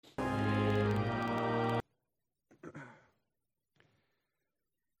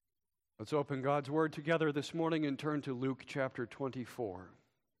Let's open God's Word together this morning and turn to Luke chapter 24.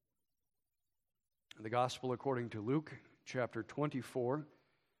 The Gospel according to Luke chapter 24.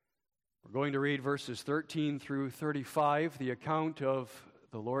 We're going to read verses 13 through 35, the account of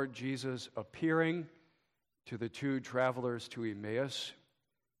the Lord Jesus appearing to the two travelers to Emmaus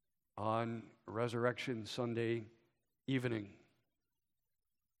on Resurrection Sunday evening.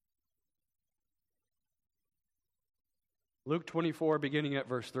 Luke 24, beginning at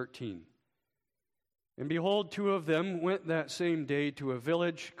verse 13. And behold, two of them went that same day to a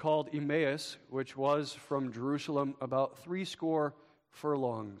village called Emmaus, which was from Jerusalem about 80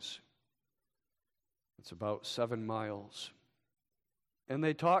 furlongs. It's about 7 miles. And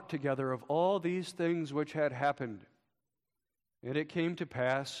they talked together of all these things which had happened. And it came to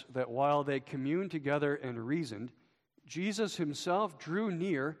pass that while they communed together and reasoned, Jesus himself drew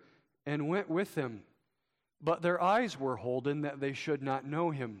near and went with them. But their eyes were holden that they should not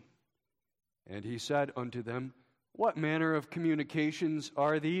know him. And he said unto them, What manner of communications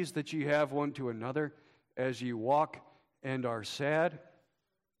are these that ye have one to another, as ye walk and are sad?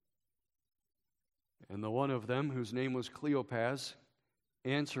 And the one of them, whose name was Cleopas,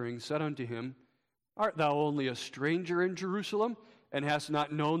 answering, said unto him, Art thou only a stranger in Jerusalem, and hast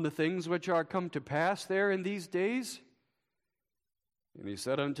not known the things which are come to pass there in these days? And he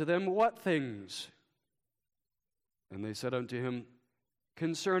said unto them, What things? And they said unto him,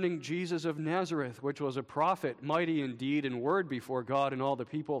 Concerning Jesus of Nazareth, which was a prophet, mighty in deed and word before God and all the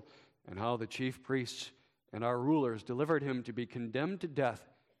people, and how the chief priests and our rulers delivered him to be condemned to death,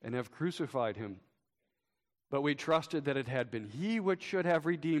 and have crucified him. But we trusted that it had been he which should have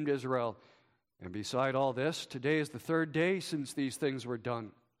redeemed Israel. And beside all this, today is the 3rd day since these things were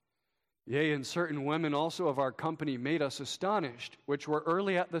done. Yea, and certain women also of our company made us astonished, which were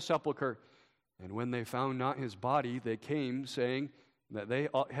early at the sepulchre. And when they found not his body, they came, saying that they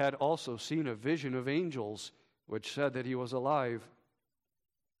had also seen a vision of angels, which said that he was alive.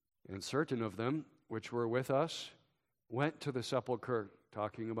 And certain of them, which were with us, went to the sepulchre,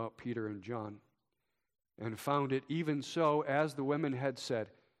 talking about Peter and John, and found it even so as the women had said,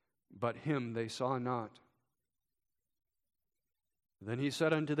 but him they saw not. Then he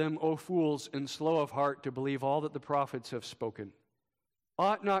said unto them, O fools, and slow of heart to believe all that the prophets have spoken.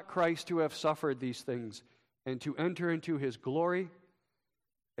 Ought not Christ to have suffered these things, and to enter into his glory?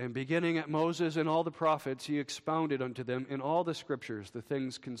 And beginning at Moses and all the prophets, he expounded unto them in all the scriptures the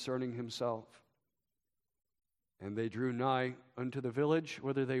things concerning himself. And they drew nigh unto the village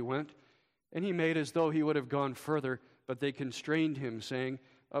whither they went, and he made as though he would have gone further, but they constrained him, saying,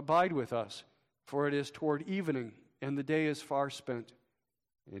 Abide with us, for it is toward evening, and the day is far spent.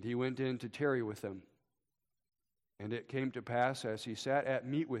 And he went in to tarry with them. And it came to pass, as he sat at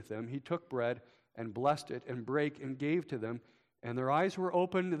meat with them, he took bread, and blessed it, and brake, and gave to them. And their eyes were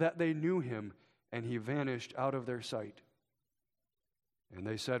opened that they knew him, and he vanished out of their sight. And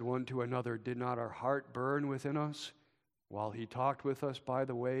they said one to another, Did not our heart burn within us, while he talked with us by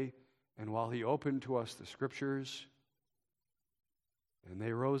the way, and while he opened to us the scriptures? And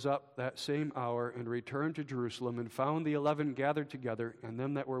they rose up that same hour, and returned to Jerusalem, and found the 11 gathered together, and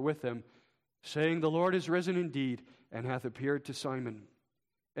them that were with them, saying, The Lord is risen indeed, and hath appeared to Simon.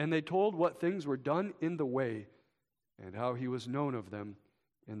 And they told what things were done in the way, and how he was known of them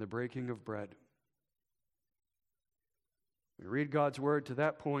in the breaking of bread. We read God's word to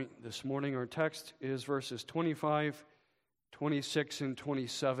that point this morning. Our text is verses 25, 26, and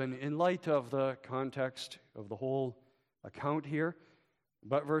 27, in light of the context of the whole account here.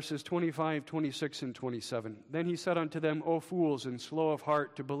 But verses 25, 26, and 27. Then he said unto them, O fools, and slow of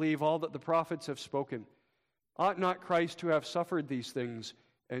heart to believe all that the prophets have spoken. Ought not Christ to have suffered these things,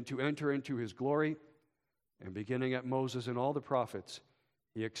 and to enter into his glory? And beginning at Moses and all the prophets,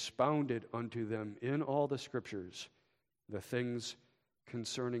 he expounded unto them in all the scriptures the things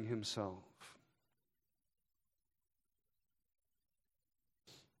concerning himself.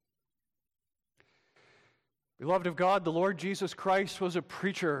 Beloved of God, the Lord Jesus Christ was a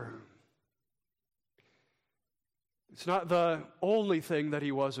preacher. It's not the only thing that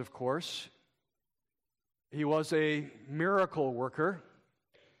he was, of course. He was a miracle worker.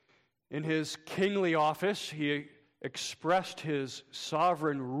 In his kingly office, he expressed his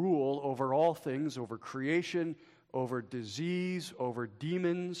sovereign rule over all things, over creation, over disease, over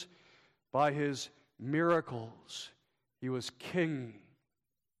demons, by his miracles. He was king.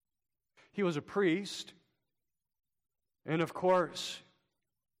 He was a priest. And of course,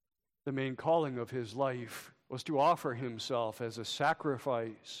 the main calling of his life was to offer himself as a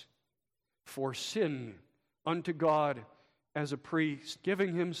sacrifice for sin unto God as a priest,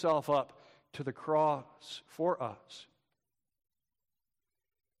 giving himself up to the cross for us.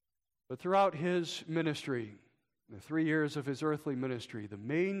 But throughout his ministry, the 3 years of his earthly ministry, the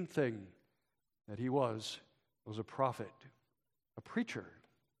main thing that he was a prophet, a preacher.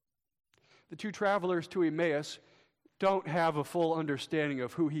 The two travelers to Emmaus don't have a full understanding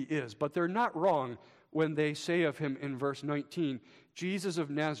of who he is, but they're not wrong when they say of him in verse 19, Jesus of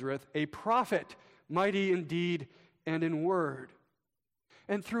Nazareth, a prophet, mighty in deed and in word.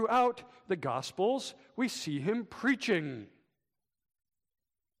 And throughout the Gospels, we see him preaching.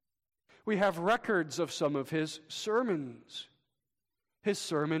 We have records of some of his sermons. His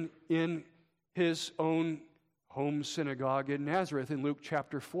sermon in his own home synagogue in Nazareth in Luke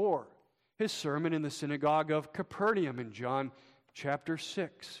chapter 4. His sermon in the synagogue of Capernaum in John chapter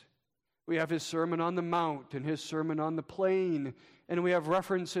 6. We have his Sermon on the Mount and his Sermon on the Plain, and we have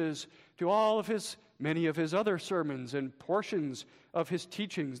references to many of his other sermons and portions of his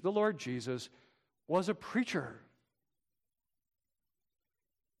teachings. The Lord Jesus was a preacher.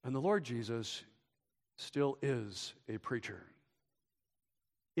 And the Lord Jesus still is a preacher.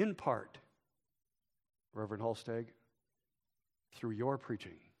 In part, Reverend Halsteg, through your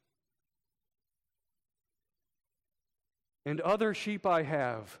preaching. And other sheep I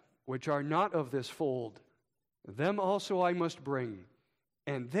have, which are not of this fold, them also I must bring,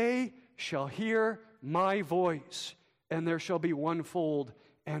 and they shall hear my voice, and there shall be one fold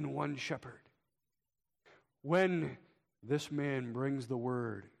and one shepherd. When this man brings the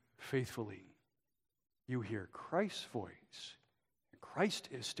word faithfully, you hear Christ's voice. Christ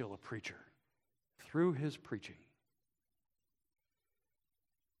is still a preacher through his preaching.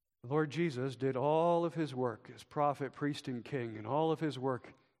 The Lord Jesus did all of his work as prophet, priest, and king, and all of his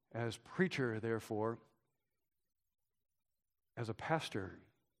work as preacher, therefore, as a pastor.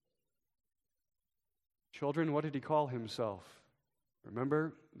 Children, what did he call himself?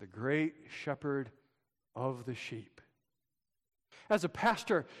 Remember, the great shepherd of the sheep. As a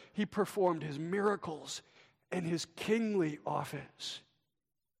pastor, he performed his miracles and his kingly office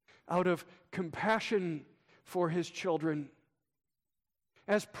out of compassion for his children.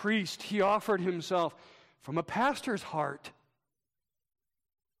 As priest, he offered himself from a pastor's heart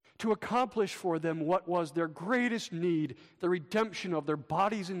to accomplish for them what was their greatest need, the redemption of their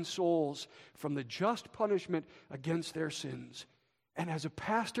bodies and souls from the just punishment against their sins. And as a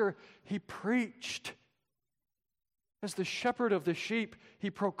pastor, he preached. As the shepherd of the sheep, he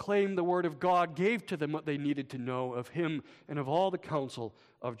proclaimed the word of God, gave to them what they needed to know of him and of all the counsel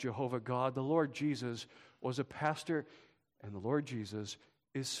of Jehovah God. The Lord Jesus was a pastor, and the Lord Jesus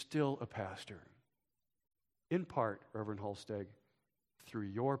is still a pastor. In part, Reverend Halsteg, through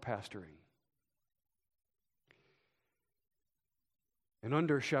your pastoring. An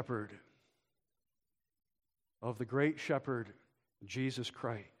under-shepherd of the great shepherd, Jesus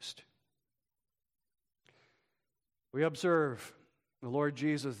Christ. We observe the Lord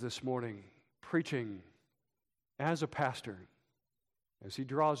Jesus this morning preaching as a pastor as he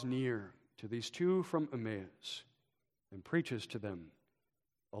draws near to these two from Emmaus and preaches to them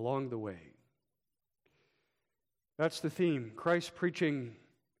along the way. That's the theme, Christ preaching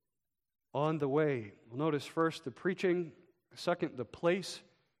on the way. We'll notice first the preaching, second the place,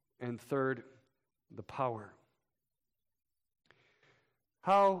 and third the power.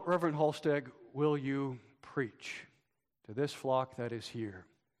 How, Reverend Halsteg, will you preach to this flock that is here?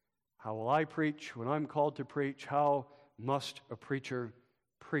 How will I preach when I'm called to preach? How must a preacher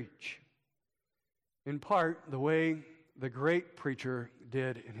preach? In part, the way the great preacher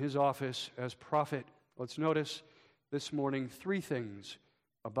did in his office as prophet. Let's notice this morning 3 things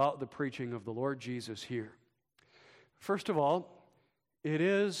about the preaching of the Lord Jesus here. First of all, it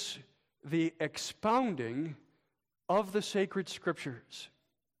is the expounding of the sacred scriptures.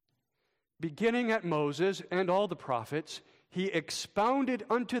 Beginning at Moses and all the prophets, he expounded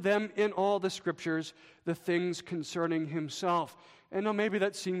unto them in all the scriptures the things concerning himself. And now maybe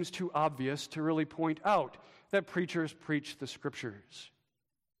that seems too obvious to really point out that preachers preach the scriptures.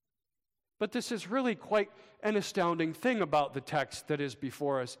 But this is really quite an astounding thing about the text that is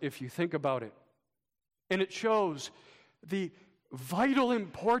before us, if you think about it. And it shows the vital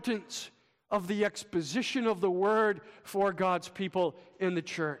importance of the exposition of the word for God's people in the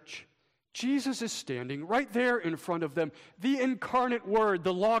church. Jesus is standing right there in front of them, the incarnate Word,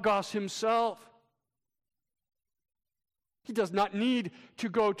 the Logos himself. He does not need to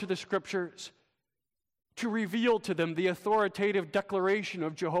go to the Scriptures to reveal to them the authoritative declaration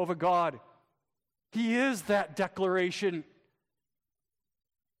of Jehovah God. He is that declaration.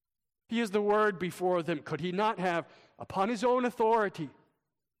 He is the Word before them. Could he not have, upon his own authority,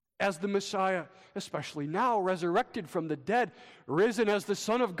 as the Messiah, especially now, resurrected from the dead, risen as the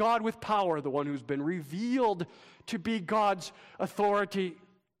Son of God with power, the one who's been revealed to be God's authority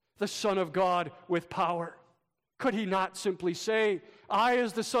the Son of God with power? Could he not simply say, I,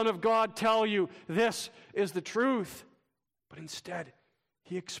 as the Son of God, tell you this is the truth? But instead,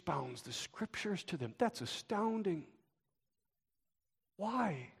 he expounds the Scriptures to them. That's astounding.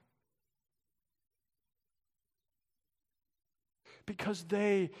 Why? Because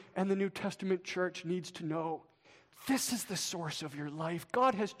they and the New Testament church needs to know this is the source of your life.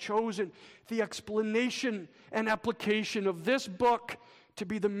 God has chosen the explanation and application of this book to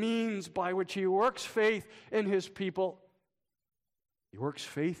be the means by which he works faith in his people. He works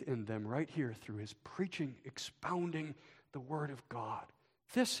faith in them right here through his preaching, expounding the Word of God.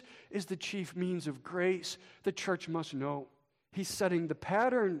 This is the chief means of grace the church must know. He's setting the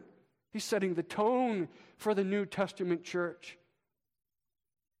pattern. He's setting the tone for the New Testament church.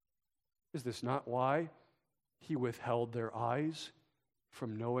 Is this not why he withheld their eyes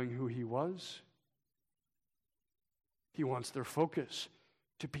from knowing who he was? He wants their focus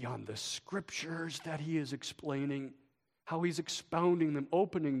to be on the Scriptures that he is explaining, how he's expounding them,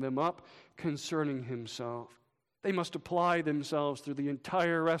 opening them up concerning himself. They must apply themselves through the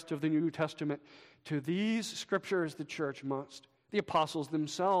entire rest of the New Testament to these Scriptures. The church must. The apostles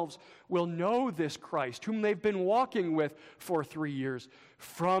themselves will know this Christ, whom they've been walking with for 3 years,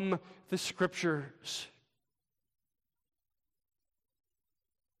 from the Scriptures.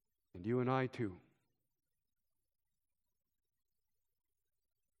 And you and I too.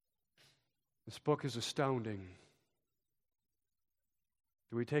 This book is astounding.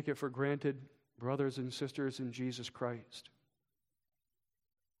 Do we take it for granted, brothers and sisters in Jesus Christ,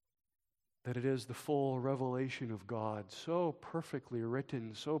 that it is the full revelation of God, so perfectly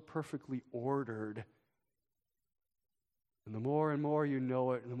written, so perfectly ordered? And the more and more you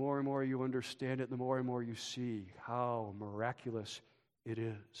know it, and the more and more you understand it, the more and more you see how miraculous it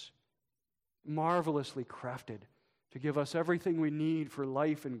is. Marvelously crafted to give us everything we need for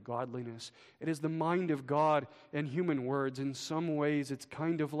life and godliness. It is the mind of God and human words. In some ways, it's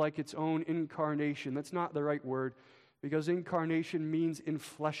kind of like its own incarnation. That's not the right word, because incarnation means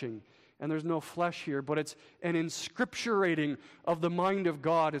infleshing. And there's no flesh here, but it's an inscripturating of the mind of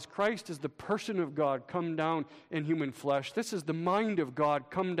God, as Christ is the person of God come down in human flesh. This is the mind of God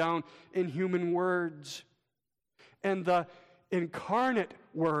come down in human words. And the incarnate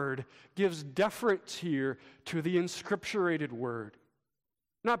word gives deference here to the inscripturated word.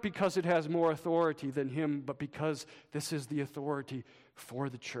 Not because it has more authority than him, but because this is the authority for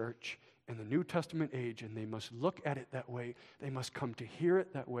the church in the New Testament age, and they must look at it that way. They must come to hear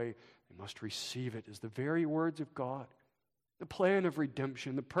it that way. They must receive it as the very words of God. The plan of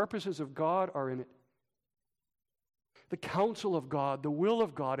redemption, the purposes of God are in it. The counsel of God, the will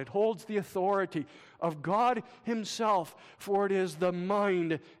of God, it holds the authority of God himself, for it is the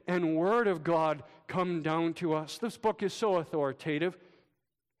mind and word of God come down to us. This book is so authoritative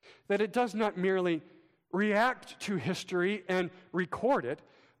that it does not merely react to history and record it,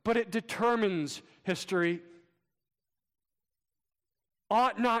 but it determines history.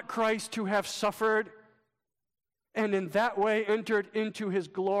 Ought not Christ to have suffered and in that way entered into his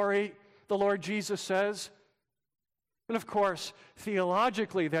glory, the Lord Jesus says? And of course,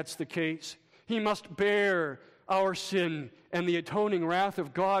 theologically that's the case. He must bear our sin and the atoning wrath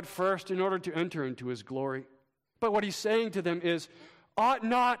of God first in order to enter into his glory. But what he's saying to them is, ought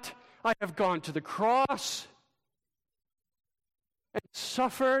not I have gone to the cross and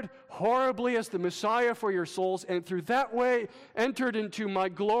suffered horribly as the Messiah for your souls, and through that way entered into my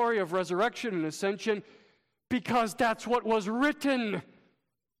glory of resurrection and ascension, because that's what was written.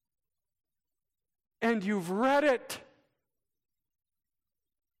 And you've read it.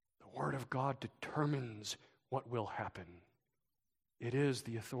 The Word of God determines what will happen. It is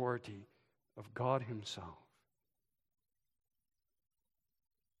the authority of God himself.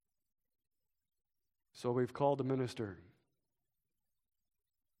 So we've called a minister.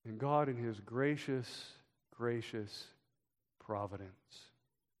 And God, in his gracious providence,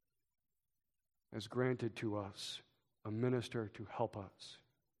 has granted to us a minister to help us.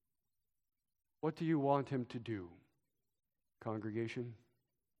 What do you want him to do, congregation?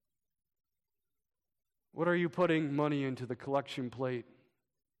 What are you putting money into the collection plate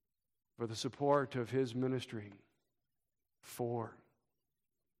for the support of his ministry for?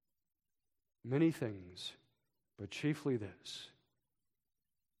 Many things, but chiefly this: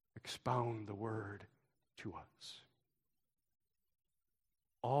 expound the word to us.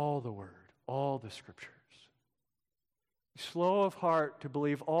 All the word, all the scriptures. Slow of heart to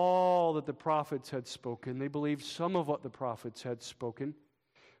believe all that the prophets had spoken. They believed some of what the prophets had spoken,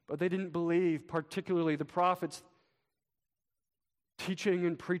 but they didn't believe particularly the prophets teaching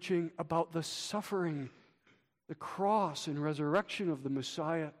and preaching about the suffering, the cross and resurrection of the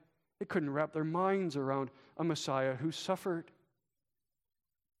Messiah. They couldn't wrap their minds around a Messiah who suffered.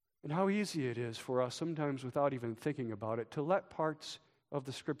 And how easy it is for us, sometimes without even thinking about it, to let parts of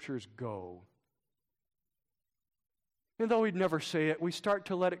the Scriptures go. And though we'd never say it, we start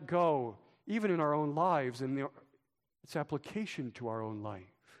to let it go, even in our own lives and its application to our own life.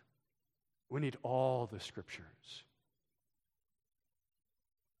 We need all the Scriptures.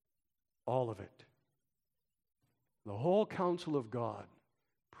 All of it. The whole counsel of God.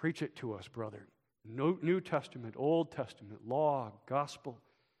 Preach it to us, brother. New Testament, Old Testament, law, gospel.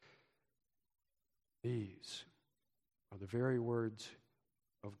 These are the very words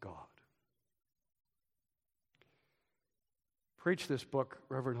of God. Preach this book,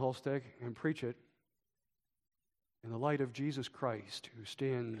 Reverend Holsteg, and preach it in the light of Jesus Christ, who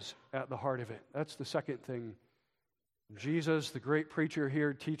stands at the heart of it. That's the second thing Jesus, the great preacher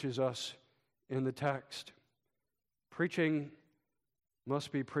here, teaches us in the text. Preaching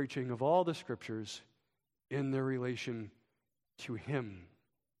must be preaching of all the Scriptures in their relation to Him.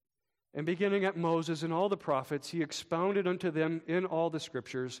 And beginning at Moses and all the prophets, he expounded unto them in all the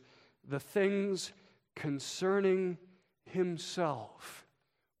Scriptures the things concerning Himself.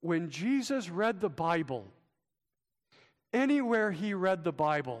 When Jesus read the Bible, anywhere he read the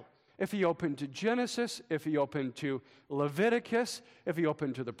Bible, if he opened to Genesis, if he opened to Leviticus, if he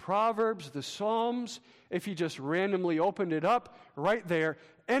opened to the Proverbs, the Psalms, if he just randomly opened it up, right there,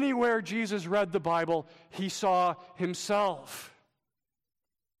 anywhere Jesus read the Bible, he saw himself.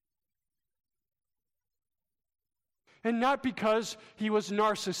 And not because he was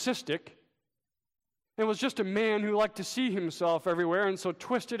narcissistic and was just a man who liked to see himself everywhere and so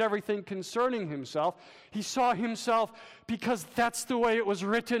twisted everything concerning himself. He saw himself because that's the way it was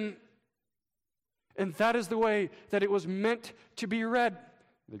written. And that is the way that it was meant to be read.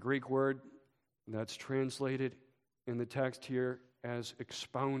 The Greek word that's translated in the text here as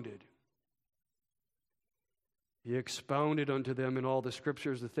expounded. He expounded unto them in all the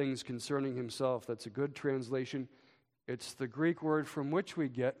Scriptures the things concerning himself. That's a good translation. It's the Greek word from which we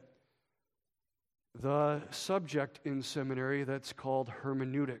get the subject in seminary that's called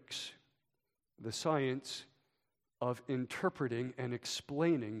hermeneutics, the science of interpreting and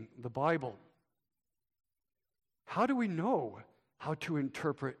explaining the Bible. How do we know how to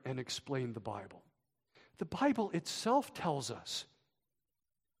interpret and explain the Bible? The Bible itself tells us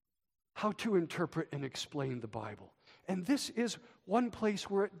how to interpret and explain the Bible. And this is one place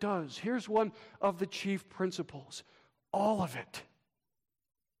where it does. Here's one of the chief principles. All of it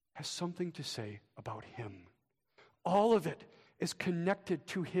has something to say about Him. All of it is connected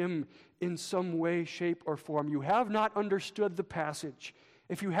to Him in some way, shape, or form. You have not understood the passage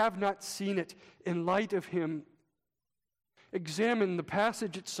if you have not seen it in light of Him. Examine the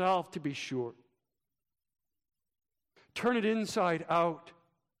passage itself to be sure. Turn it inside out.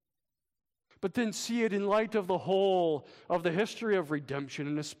 But then see it in light of the whole of the history of redemption,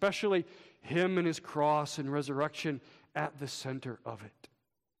 and especially Him and His cross and resurrection at the center of it.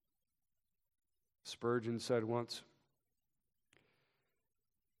 Spurgeon said once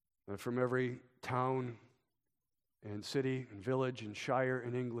that from every town and city and village and shire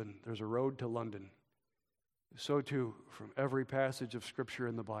in England, there's a road to London. So too, from every passage of Scripture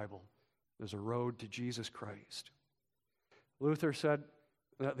in the Bible, there's a road to Jesus Christ. Luther said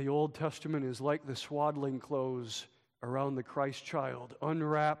that the Old Testament is like the swaddling clothes around the Christ child.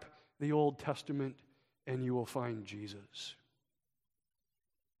 Unwrap the Old Testament and you will find Jesus.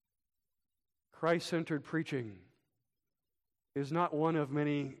 Christ-centered preaching is not one of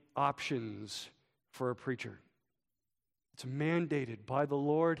many options for a preacher. It's mandated by the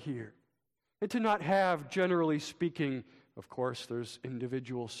Lord here. And to not have, generally speaking, of course, there's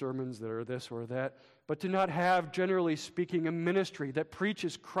individual sermons that are this or that, but to not have, generally speaking, a ministry that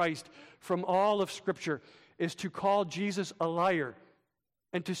preaches Christ from all of Scripture is to call Jesus a liar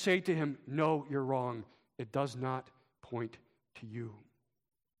and to say to Him, no, you're wrong. It does not point to you.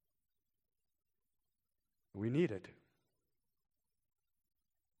 We need it.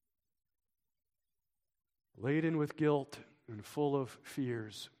 Laden with guilt and full of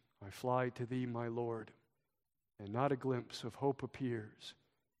fears, I fly to Thee, my Lord, and not a glimpse of hope appears,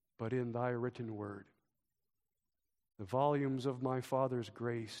 but in Thy written word. The volumes of my Father's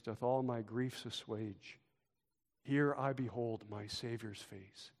grace doth all my griefs assuage. Here I behold my Savior's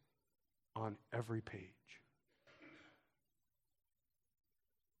face on every page.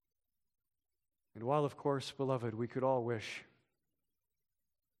 And while, of course, beloved, we could all wish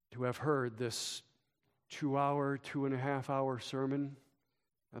to have heard this 2-hour, 2.5-hour sermon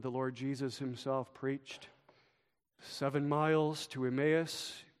that the Lord Jesus Himself preached, 7 miles to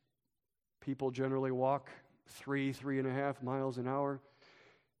Emmaus. People generally walk 3.5 miles an hour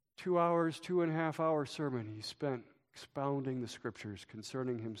 2 hours, 2.5 hour sermon he spent expounding the Scriptures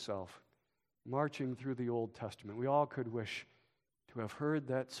concerning himself, marching through the Old Testament. We all could wish to have heard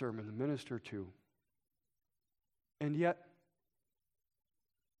that sermon, the minister too. And yet,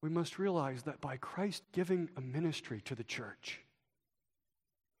 we must realize that by Christ giving a ministry to the church,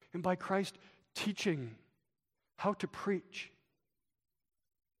 and by Christ teaching how to preach,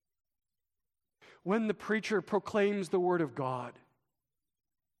 when the preacher proclaims the Word of God,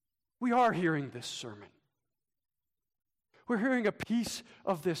 we are hearing this sermon. We're hearing a piece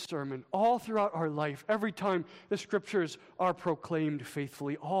of this sermon all throughout our life. Every time the Scriptures are proclaimed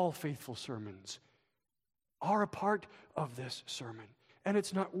faithfully, all faithful sermons are a part of this sermon. And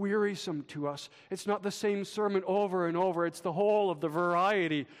it's not wearisome to us. It's not the same sermon over and over. It's the whole of the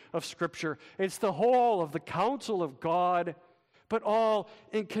variety of Scripture. It's the whole of the counsel of God, but all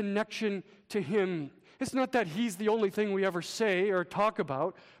in connection to Him. It's not that He's the only thing we ever say or talk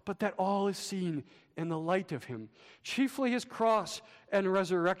about, but that all is seen in the light of Him. Chiefly His cross and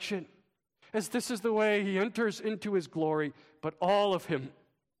resurrection, as this is the way He enters into His glory, but all of Him.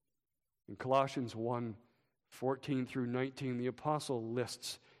 In Colossians 1:14 through 19, the apostle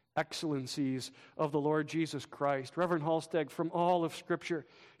lists excellencies of the Lord Jesus Christ. Reverend Halsteg, from all of Scripture,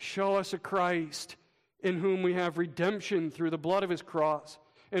 show us a Christ in whom we have redemption through the blood of His cross,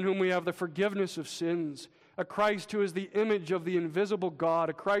 in whom we have the forgiveness of sins, a Christ who is the image of the invisible God,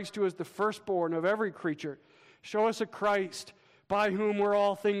 a Christ who is the firstborn of every creature. Show us a Christ by whom were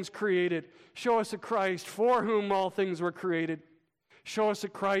all things created. Show us a Christ for whom all things were created. Show us a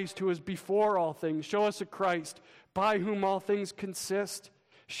Christ who is before all things. Show us a Christ by whom all things consist.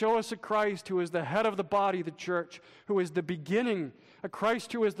 Show us a Christ who is the head of the body, the church, who is the beginning, a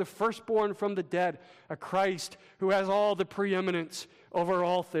Christ who is the firstborn from the dead, a Christ who has all the preeminence over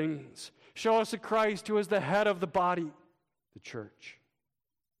all things. Show us a Christ who is the head of the body, the church.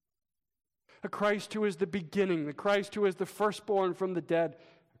 A Christ who is the beginning, the Christ who is the firstborn from the dead,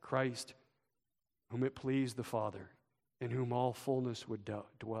 a Christ whom it pleased the Father, in whom all fullness would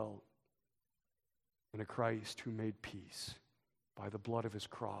dwell, and a Christ who made peace by the blood of His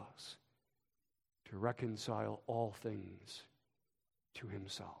cross to reconcile all things to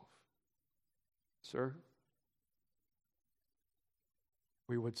Himself. Sir,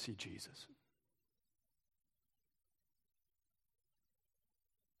 we would see Jesus.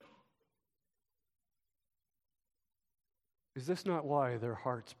 Is this not why their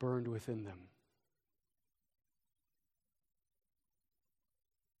hearts burned within them?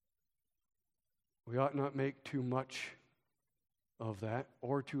 We ought not make too much of that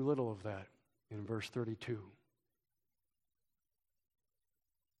or too little of that in verse 32.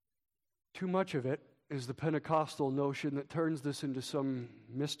 Too much of it is the Pentecostal notion that turns this into some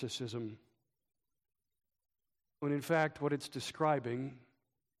mysticism, when in fact what it's describing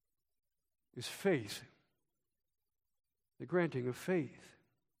is faith, the granting of faith.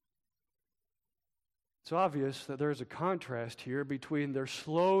 It's obvious that there's a contrast here between their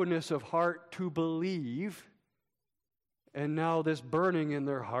slowness of heart to believe and now this burning in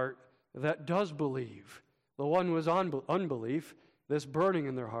their heart that does believe. The one was unbelief. This burning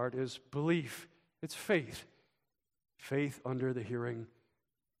in their heart is belief. It's faith. Faith under the hearing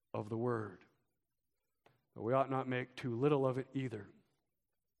of the Word. But we ought not make too little of it either,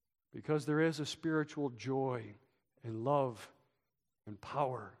 because there is a spiritual joy and love and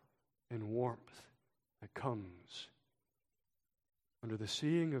power and warmth that comes under the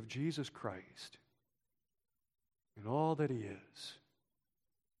seeing of Jesus Christ and all that He is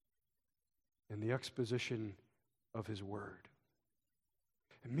and the exposition of His Word.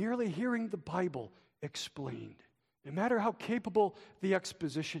 And merely hearing the Bible explained, no matter how capable the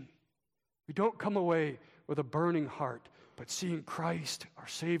exposition, we don't come away with a burning heart, but seeing Christ, our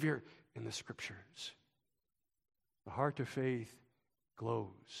Savior, in the Scriptures. The heart of faith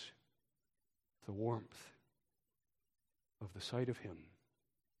glows with the warmth of the sight of Him.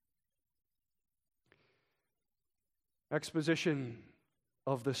 Exposition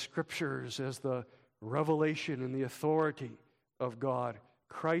of the Scriptures as the revelation and the authority of God,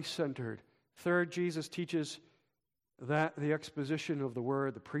 Christ-centered. Third, Jesus teaches that the exposition of the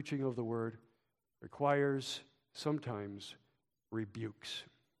Word, the preaching of the Word, requires sometimes rebukes.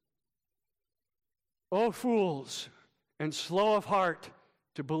 O fools, and slow of heart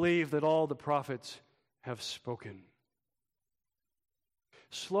to believe that all the prophets have spoken.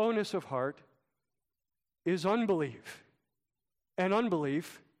 Slowness of heart is unbelief, and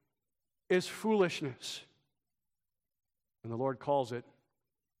unbelief is foolishness. And the Lord calls it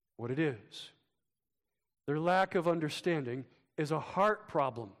what it is. Their lack of understanding is a heart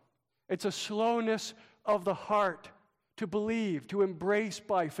problem. It's a slowness of the heart to believe, to embrace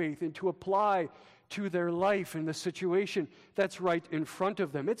by faith, and to apply to their life and the situation that's right in front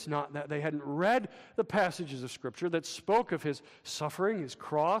of them. It's not that they hadn't read the passages of Scripture that spoke of his suffering, his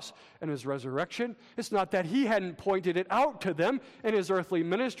cross, and his resurrection. It's not that he hadn't pointed it out to them in his earthly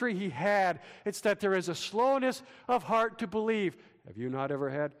ministry. He had. It's that there is a slowness of heart to believe. Have you not ever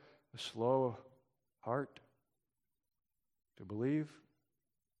had a slow heart to believe?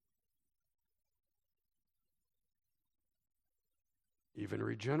 Even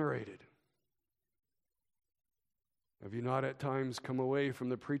regenerated. Have you not at times come away from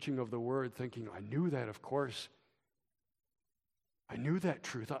the preaching of the Word thinking, I knew that, of course. I knew that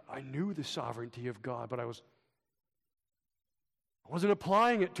truth. I knew the sovereignty of God, but I wasn't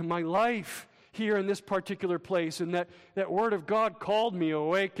applying it to my life here in this particular place. And that Word of God called me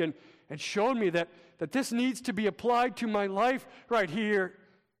awake and showed me that this needs to be applied to my life right here.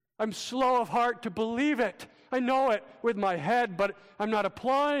 I'm slow of heart to believe it. I know it with my head, but I'm not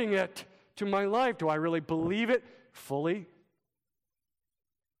applying it to my life. Do I really believe it fully?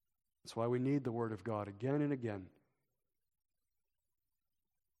 That's why we need the Word of God again and again.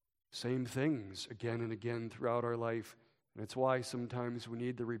 Same things again and again throughout our life. And it's why sometimes we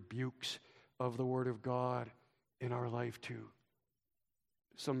need the rebukes of the Word of God in our life too.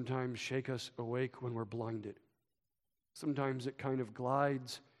 Sometimes shake us awake when we're blinded. Sometimes it kind of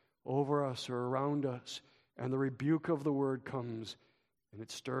glides over us or around us, and the rebuke of the Word comes, and it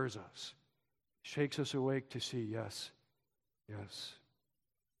stirs us, shakes us awake to see, yes,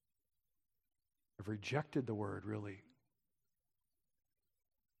 I've rejected the Word, really.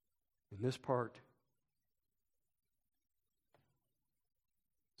 In this part,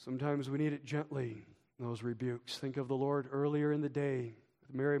 sometimes we need it gently, those rebukes. Think of the Lord earlier in the day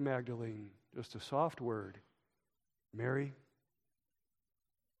with Mary Magdalene, just a soft word. Mary.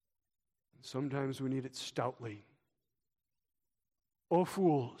 Sometimes we need it stoutly. O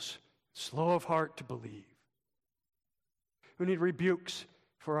fools, slow of heart to believe. We need rebukes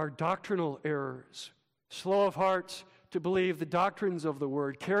for our doctrinal errors. Slow of hearts to believe the doctrines of the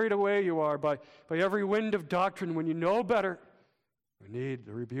Word. Carried away you are by every wind of doctrine when you know better. We need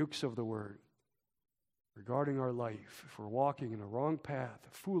the rebukes of the Word regarding our life. If we're walking in a wrong path,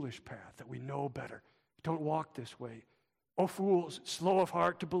 a foolish path, that we know better. Don't walk this way. O fools, slow of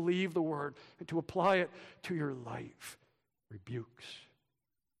heart to believe the Word and to apply it to your life. Rebukes.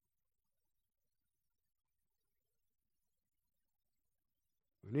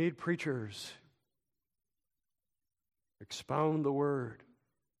 We need preachers expound the Word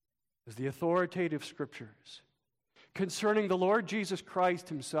as the authoritative Scriptures concerning the Lord Jesus Christ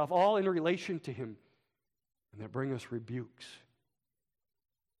Himself, all in relation to Him, and that bring us rebukes.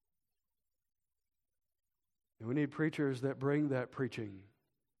 And we need preachers that bring that preaching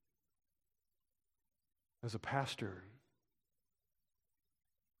as a pastor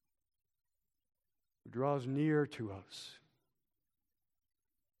who draws near to us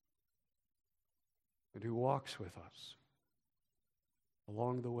and who walks with us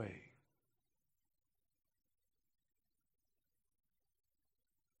along the way.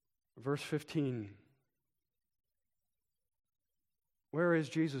 Verse 15. Where is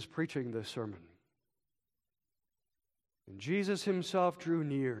Jesus preaching this sermon? And Jesus Himself drew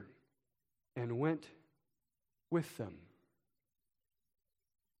near and went with them.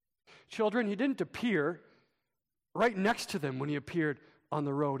 Children, He didn't appear right next to them when He appeared on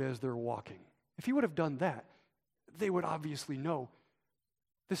the road as they're walking. If He would have done that, they would obviously know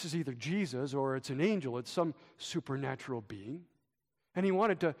this is either Jesus or it's an angel, it's some supernatural being. And He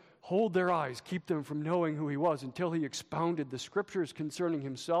wanted to hold their eyes, keep them from knowing who He was until He expounded the Scriptures concerning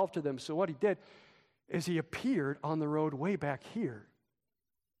Himself to them. So what He did is He appeared on the road way back here.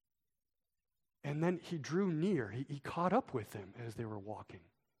 And then He drew near. He caught up with them as they were walking.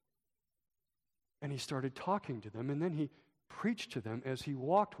 And He started talking to them, and then He preached to them as He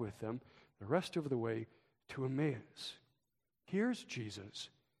walked with them the rest of the way to Emmaus. Here's Jesus,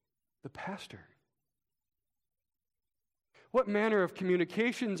 the pastor. What manner of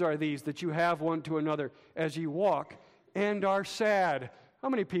communications are these that you have one to another as you walk and are sad? How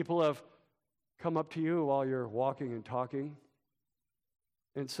many people have come up to you while you're walking and talking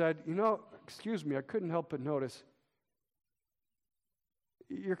and said, excuse me, I couldn't help but notice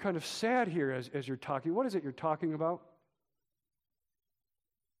you're kind of sad here as you're talking. What is it you're talking about?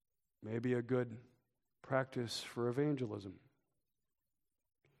 Maybe a good practice for evangelism.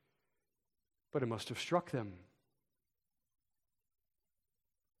 But it must have struck them.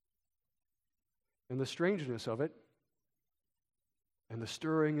 And the strangeness of it, and the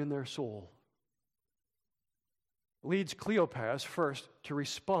stirring in their soul, leads Cleopas first to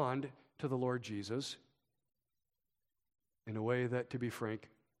respond to the Lord Jesus in a way that, to be frank,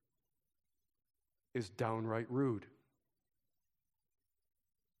 is downright rude.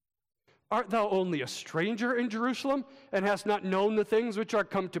 Art thou only a stranger in Jerusalem, and hast not known the things which are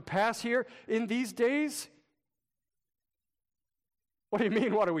come to pass here in these days? What do you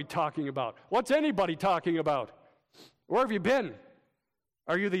mean, what are we talking about? What's anybody talking about? Where have you been?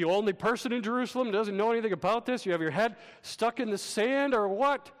 Are you the only person in Jerusalem who doesn't know anything about this? You have your head stuck in the sand, or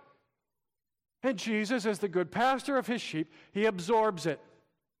what? And Jesus, as the good pastor of his sheep, he absorbs it.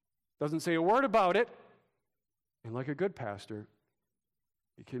 Doesn't say a word about it. And like a good pastor,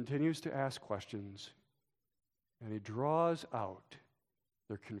 he continues to ask questions, and he draws out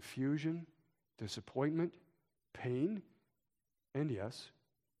their confusion, disappointment, pain, and yes,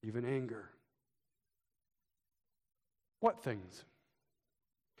 even anger. What things?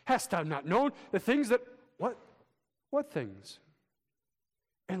 Hast thou not known the things that... What things?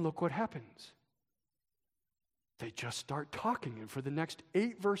 And look what happens. They just start talking, and for the next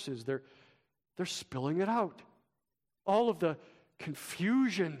 8 verses, they're spilling it out. All of the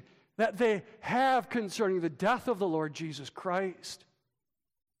confusion that they have concerning the death of the Lord Jesus Christ.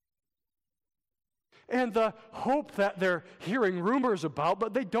 And the hope that they're hearing rumors about,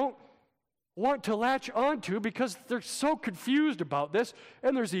 but they don't want to latch onto because they're so confused about this.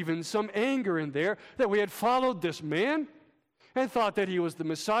 And there's even some anger in there that we had followed this man and thought that he was the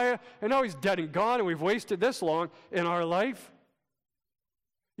Messiah, and now he's dead and gone, and we've wasted this long in our life.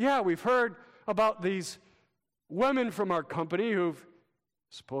 Yeah, we've heard about these women from our company who've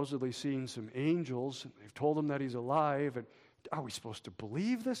supposedly seen some angels. They've told them that he's alive, and are we supposed to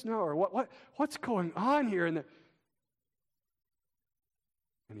believe this now, or what's going on here? And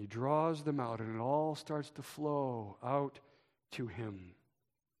he draws them out, and it all starts to flow out to him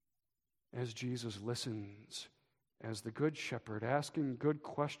as Jesus listens, as the good shepherd, asking good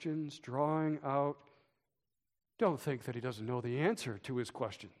questions, drawing out. Don't think that he doesn't know the answer to his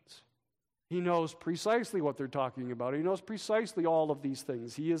questions. He knows precisely what they're talking about. He knows precisely all of these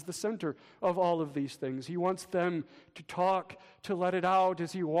things. He is the center of all of these things. He wants them to talk, to let it out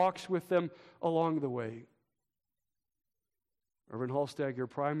as he walks with them along the way. Reverend Halstad, your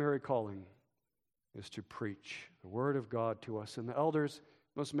primary calling is to preach the Word of God to us. And the elders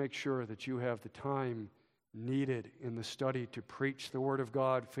must make sure that you have the time needed in the study to preach the Word of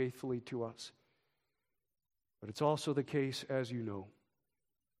God faithfully to us. But it's also the case, as you know,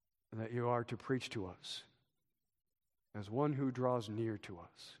 that you are to preach to us as one who draws near to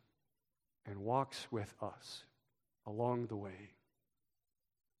us and walks with us along the way,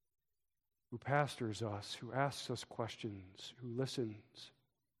 who pastors us, who asks us questions, who listens,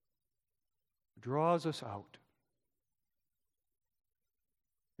 who draws us out.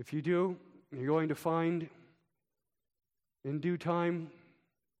 If you do, you're going to find in due time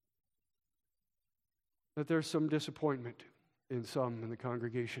that there's some disappointment in some in the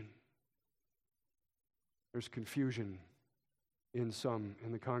congregation. There's confusion in some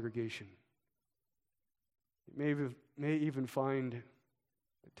in the congregation. You may even find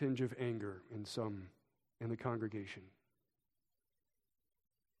a tinge of anger in some in the congregation.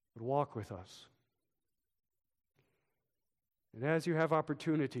 But walk with us. And as you have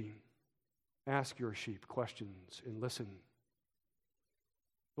opportunity, ask your sheep questions and listen.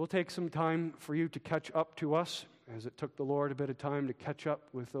 It will take some time for you to catch up to us, as it took the Lord a bit of time to catch up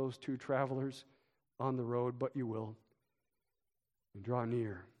with those 2 travelers on the road, but you will. And draw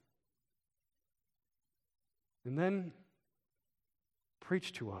near. And then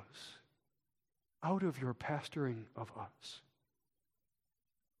preach to us out of your pastoring of us,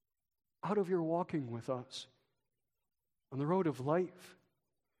 out of your walking with us on the road of life,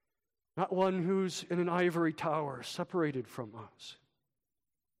 not one who's in an ivory tower separated from us,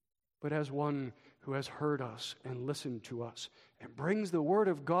 but as one who has heard us and listened to us and brings the Word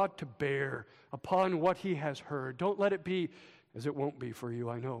of God to bear upon what he has heard. Don't let it be, as it won't be for you,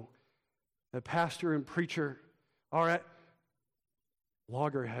 I know, that pastor and preacher are at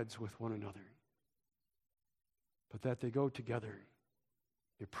loggerheads with one another, but that they go together.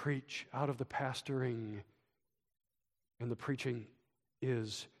 They preach out of the pastoring, and the preaching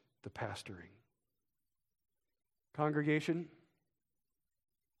is the pastoring. Congregation,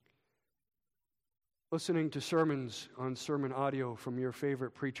 listening to sermons on sermon audio from your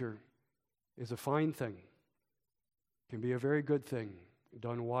favorite preacher is a fine thing. It can be a very good thing,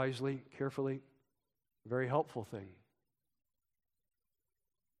 done wisely, carefully, a very helpful thing.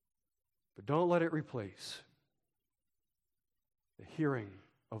 But don't let it replace the hearing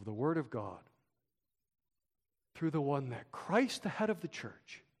of the Word of God through the one that Christ, the head of the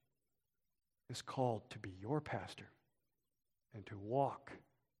church, is called to be your pastor and to walk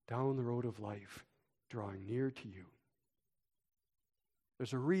down the road of life, drawing near to you.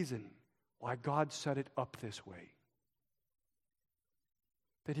 There's a reason why God set it up this way.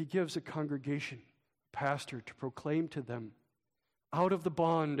 That he gives a congregation, a pastor, to proclaim to them out of the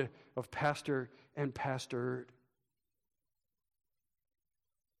bond of pastor and pastored.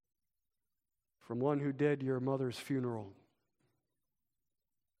 From one who did your mother's funeral.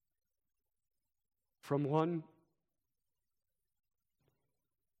 From one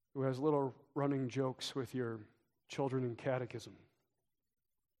who has little running jokes with your children in catechism.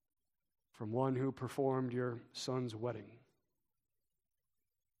 From one who performed your son's wedding.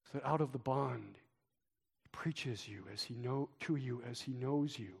 So that out of the bond, he preaches you to you as he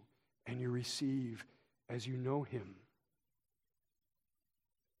knows you, and you receive as you know him.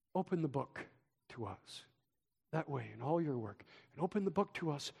 Open the book to us that way in all your work, and open the book to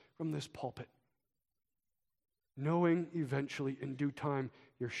us from this pulpit, knowing eventually in due time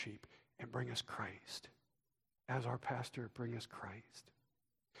your sheep, and bring us Christ. As our pastor, bring us Christ.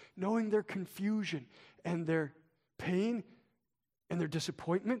 Knowing their confusion and their pain and their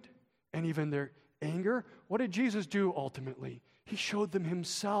disappointment and even their anger, what did Jesus do ultimately? He showed them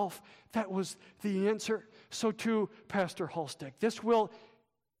himself. That was the answer. So too, Pastor Halstead, this will,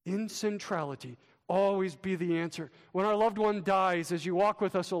 in centrality, always be the answer. When our loved one dies, as you walk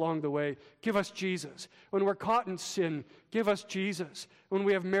with us along the way, give us Jesus. When we're caught in sin, give us Jesus. When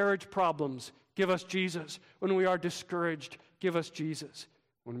we have marriage problems, give us Jesus. When we are discouraged, give us Jesus.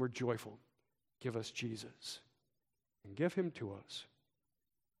 When we're joyful, give us Jesus. And give him to us.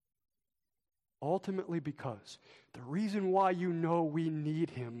 Ultimately because the reason why you know we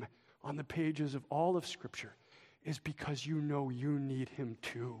need him on the pages of all of Scripture is because you know you need him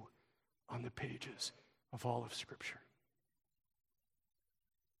too on the pages of all of Scripture.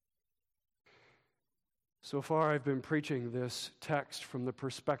 So far I've been preaching this text from the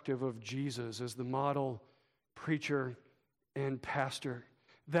perspective of Jesus as the model preacher and pastor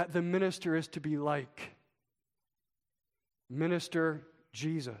that the minister is to be like. Minister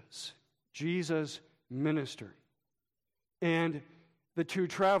Jesus. Jesus minister. And the two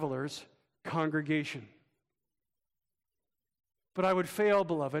travelers, congregation. But I would fail,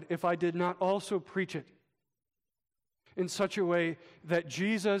 beloved, if I did not also preach it in such a way that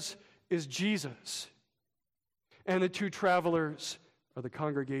Jesus is Jesus, and the two travelers are the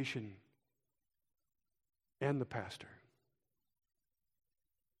congregation and the pastor,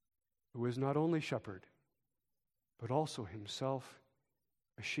 who is not only shepherd, but also himself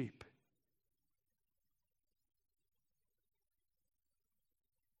a sheep.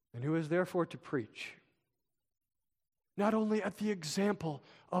 And who is therefore to preach, not only at the example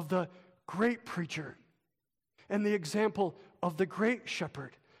of the great preacher and the example of the great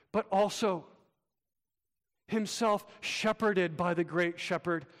shepherd, but also himself shepherded by the great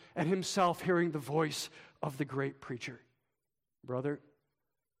shepherd and himself hearing the voice of the great preacher. Brother,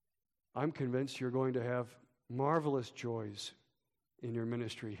 I'm convinced you're going to have marvelous joys in your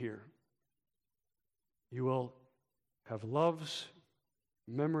ministry here. You will have loves,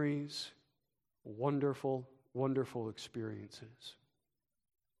 memories, wonderful, wonderful experiences.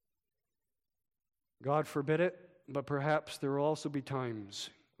 God forbid it, but perhaps there will also be times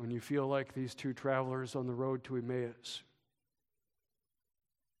when you feel like these two travelers on the road to Emmaus,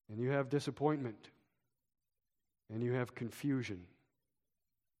 and you have disappointment, and you have confusion,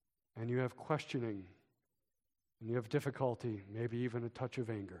 and you have questioning, and you have difficulty, maybe even a touch of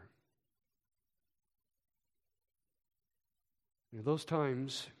anger. In those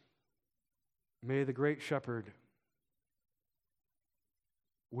times, may the great shepherd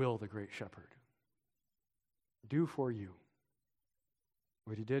the great shepherd do for you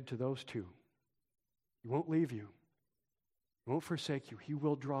what he did to those two. He won't leave you. He won't forsake you. He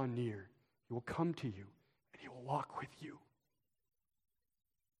will draw near. He will come to you, and he will walk with you.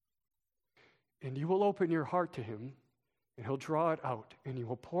 And you will open your heart to him, and he'll draw it out, and he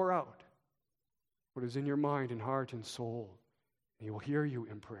will pour out what is in your mind and heart and soul. And he will hear you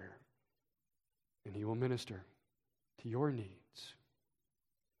in prayer, and he will minister to your needs.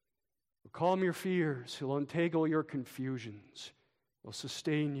 He'll calm your fears. He'll untangle your confusions. He'll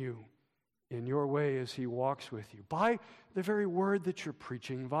sustain you in your way as he walks with you. By the very word that you're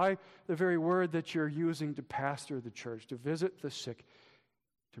preaching, by the very word that you're using to pastor the church, to visit the sick,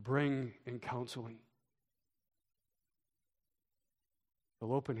 to bring in counseling.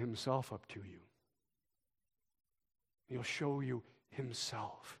 He'll open himself up to you. He'll show you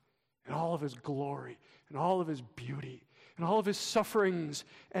himself and all of his glory and all of his beauty and all of his sufferings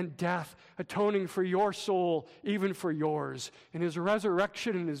and death, atoning for your soul, even for yours, and his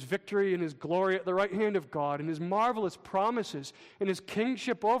resurrection and his victory and his glory at the right hand of God, and his marvelous promises and his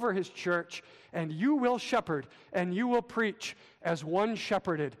kingship over his church. And you will shepherd and you will preach as one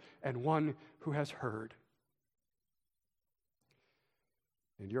shepherded and one who has heard.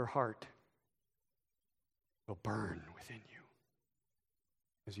 And your heart will burn within you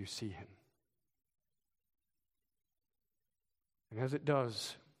as you see him. And as it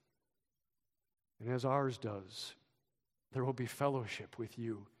does, and as ours does, there will be fellowship with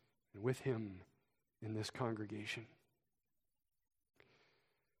you and with him in this congregation.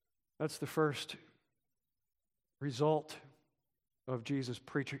 That's the first result of Jesus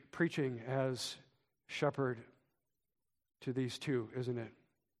preaching as shepherd to these two, isn't it?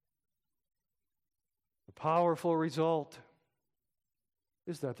 The powerful result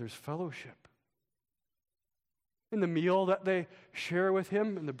is that there's fellowship. In the meal that they share with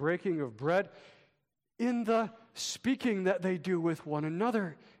him, in the breaking of bread, in the speaking that they do with one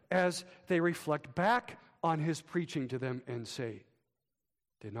another as they reflect back on his preaching to them and say,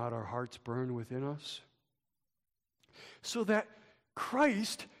 "Did not our hearts burn within us?" So that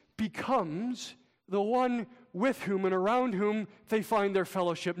Christ becomes the one with whom and around whom they find their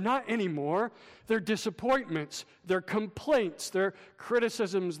fellowship. Not anymore their disappointments, their complaints, their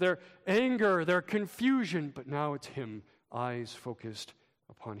criticisms, their anger, their confusion, but now it's him, eyes focused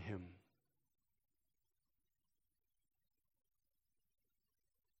upon him.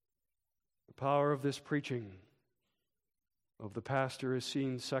 The power of this preaching of the pastor is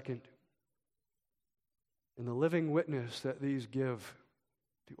seen second in the living witness that these give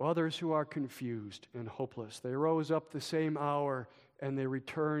to others who are confused and hopeless. They rose up the same hour and they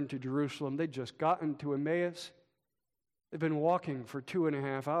returned to Jerusalem. They'd just gotten to Emmaus. They've been walking for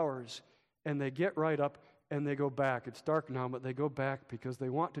 2.5 hours, and they get right up and they go back. It's dark now, but they go back because they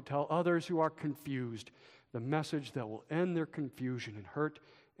want to tell others who are confused the message that will end their confusion and hurt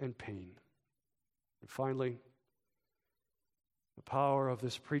and pain. And finally, the power of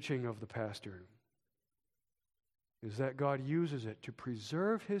this preaching of the pastor is that God uses it to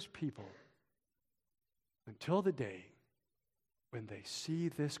preserve his people until the day when they see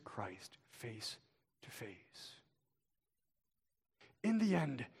this Christ face to face. In the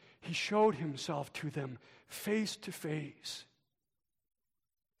end, he showed himself to them face to face.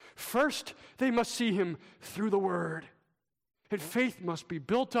 First, they must see him through the Word. And faith must be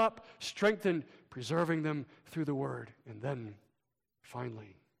built up, strengthened, preserving them through the Word. And then,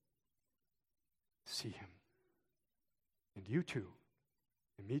 finally, see him. And you too,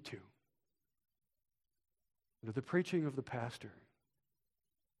 and me too. Under the preaching of the pastor,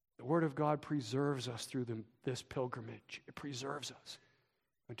 the Word of God preserves us through this pilgrimage. It preserves us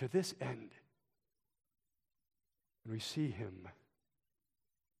unto this end. And we see him,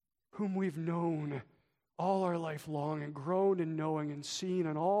 whom we've known all our life long and grown in knowing and seen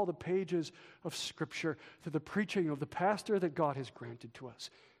on all the pages of Scripture through the preaching of the pastor that God has granted to us.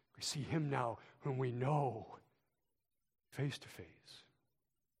 We see him now, whom we know face to face.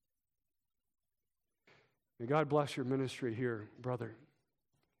 May God bless your ministry here, brother.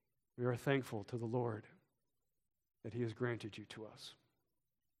 We are thankful to the Lord that he has granted you to us.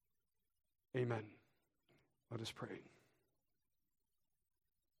 Amen. Let us pray.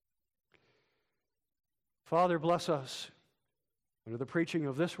 Father, bless us under the preaching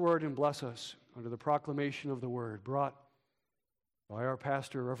of this word, and bless us under the proclamation of the word brought by our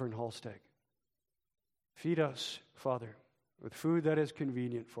pastor, Reverend Halstead. Feed us, Father, with food that is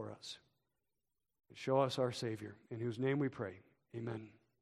convenient for us. And show us our Savior, in whose name we pray. Amen.